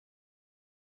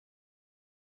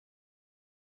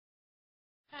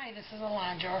Hi, this is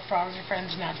Alondra, or Frogs Your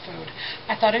Friends Not Food.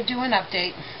 I thought I'd do an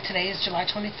update. Today is July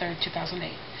 23rd,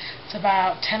 2008. It's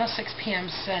about 10:06 p.m.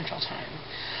 Central Time.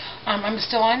 I'm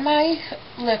still on my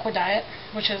liquid diet,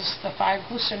 which is the 5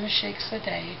 glucinous shakes a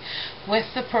day with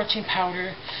the protein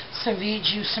powder, some V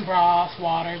juice and broth,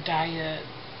 water, diet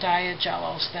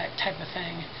jellos, that type of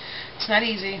thing. It's not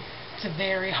easy. It's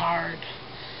very hard.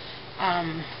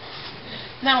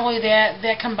 Not only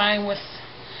that combined with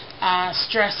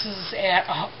stresses at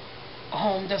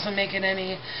home doesn't make it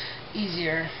any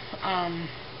easier. I'm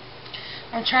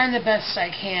trying the best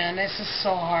I can. This is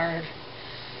so hard.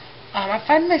 I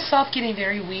find myself getting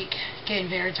very weak, getting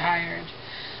very tired,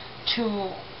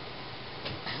 to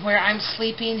where I'm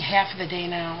sleeping half of the day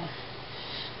now.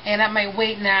 And at my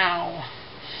weight now,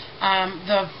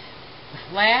 the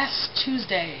last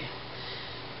Tuesday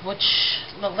was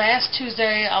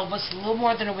a little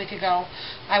more than a week ago,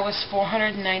 I was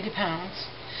 490 pounds.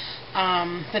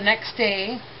 The next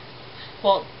day,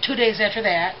 well, 2 days after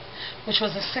that, which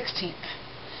was the 16th,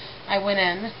 I went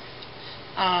in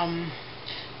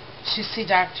to see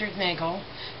Dr. Nagel,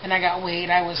 and I got weighed.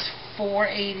 I was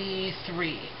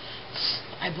 483,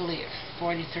 I believe.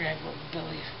 483, I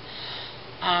believe.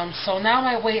 So now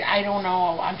my weight, I don't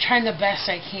know. I'm trying the best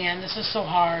I can. This is so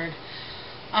hard.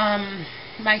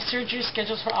 My surgery is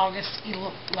scheduled for August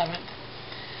 11th.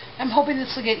 I'm hoping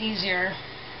this will get easier.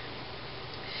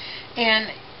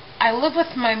 And I live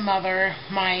with my mother,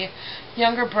 my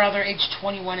younger brother, age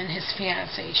 21, and his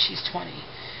fiancée, she's 20,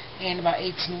 and about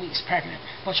 18 weeks pregnant,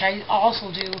 which I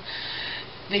also do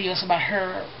videos about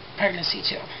her pregnancy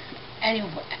too.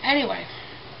 Anyway,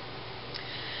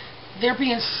 they're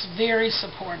being very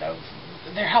supportive.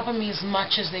 They're helping me as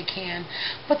much as they can.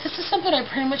 But this is something I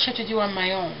pretty much have to do on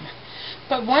my own.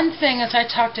 But one thing, as I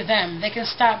talk to them, they can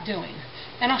stop doing.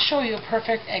 And I'll show you a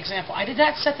perfect example. I did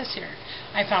not set this here.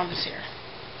 I found this here.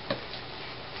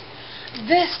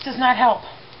 This does not help.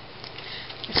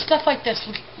 It's stuff like this.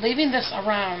 Leaving this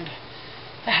around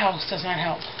the house does not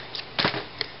help.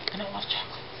 I don't love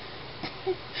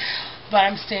chocolate. But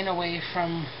I'm staying away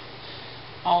from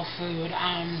all food.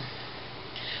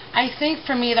 I think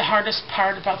for me the hardest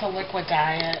part about the liquid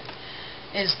diet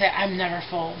is that I'm never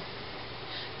full.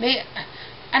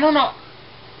 I don't know.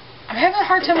 I'm having a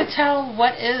hard time to tell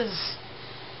what is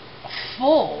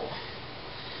full.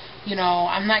 You know,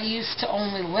 I'm not used to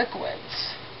only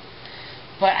liquids.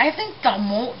 But I think the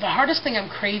hardest thing I'm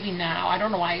craving now, I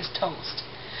don't know why, is toast.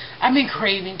 I've been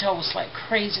craving toast like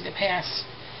crazy the past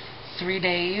 3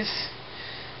 days.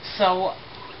 So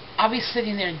I'll be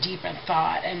sitting there deep in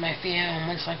thought, and my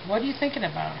family's like, "What are you thinking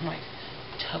about?" I'm like,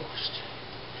 "Toast.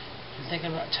 I'm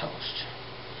thinking about toast."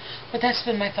 But that's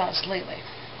been my thoughts lately.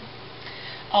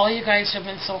 All you guys have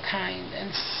been so kind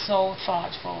and so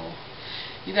thoughtful.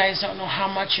 You guys don't know how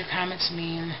much your comments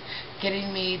mean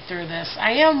getting me through this.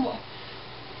 I am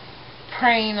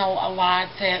praying a lot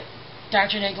that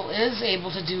Dr. Nagel is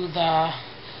able to do the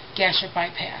gastric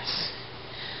bypass.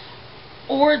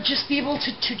 Or just be able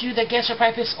to do the gastric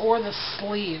bypass or the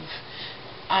sleeve.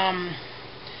 I'm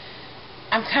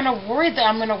kind of worried that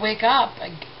I'm going to wake up.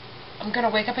 I'm going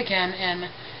to wake up again and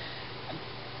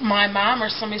my mom or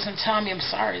somebody's going to tell me I'm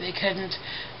sorry, they couldn't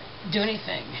do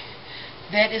anything.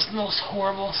 That is the most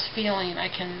horrible feeling I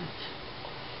can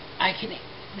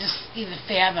just even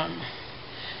fathom.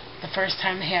 The first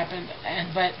time it happened,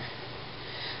 but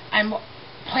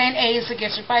Plan A is the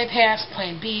gastric bypass.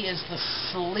 Plan B is the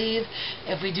sleeve.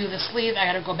 If we do the sleeve, I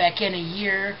got to go back in a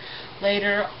year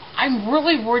later. I'm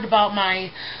really worried about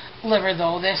my liver,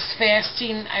 though. This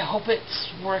fasting, I hope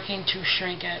it's working to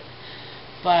shrink it.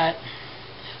 But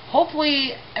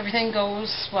hopefully everything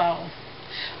goes well.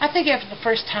 I think after the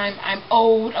first time, I'm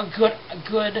owed a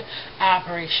good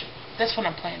operation. That's what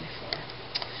I'm planning for.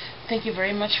 Thank you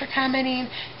very much for commenting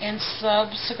and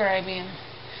subscribing.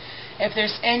 If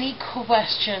there's any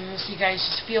questions, you guys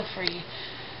just feel free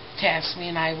to ask me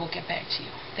and I will get back to you.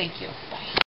 Thank you.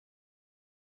 Bye.